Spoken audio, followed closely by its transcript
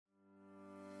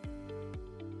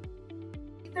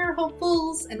there,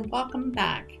 hopefuls, and welcome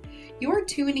back. You're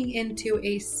tuning into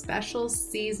a special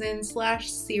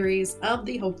season/series of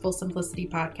the Hopeful Simplicity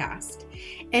podcast.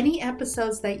 Any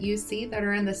episodes that you see that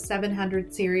are in the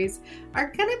 700 series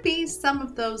are going to be some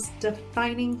of those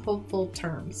defining hopeful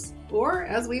terms, or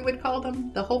as we would call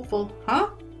them, the hopeful,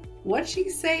 what'd she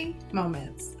say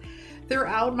moments.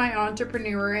 Throughout my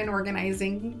entrepreneur and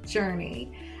organizing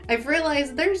journey, I've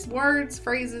realized there's words,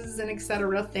 phrases, and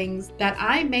etc. things that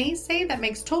I may say that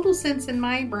makes total sense in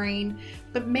my brain,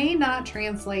 but may not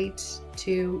translate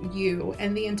to you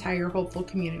and the entire hopeful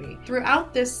community.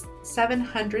 Throughout this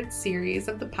 700 series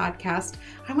of the podcast,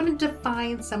 I want to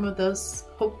define some of those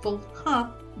hopeful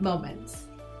moments.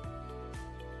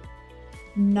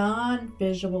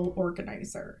 Non-visual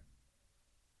organizer.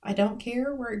 I don't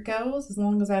care where it goes as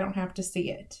long as I don't have to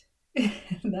see it.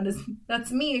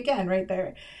 That's me again right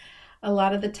there. A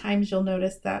lot of the times you'll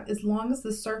notice that as long as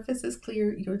the surface is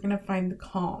clear, you're going to find the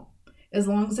calm. As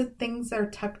long as the things are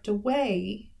tucked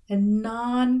away and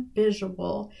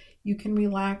non-visual, you can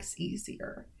relax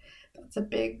easier. That's a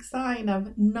big sign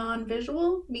of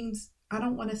non-visual, means I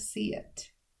don't want to see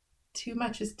it. Too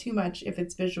much is too much if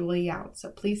it's visually out, so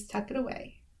please tuck it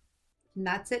away. And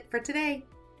that's it for today.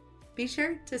 Be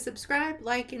sure to subscribe,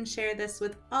 like, and share this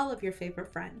with all of your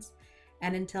favorite friends.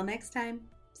 And until next time,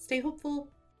 stay hopeful.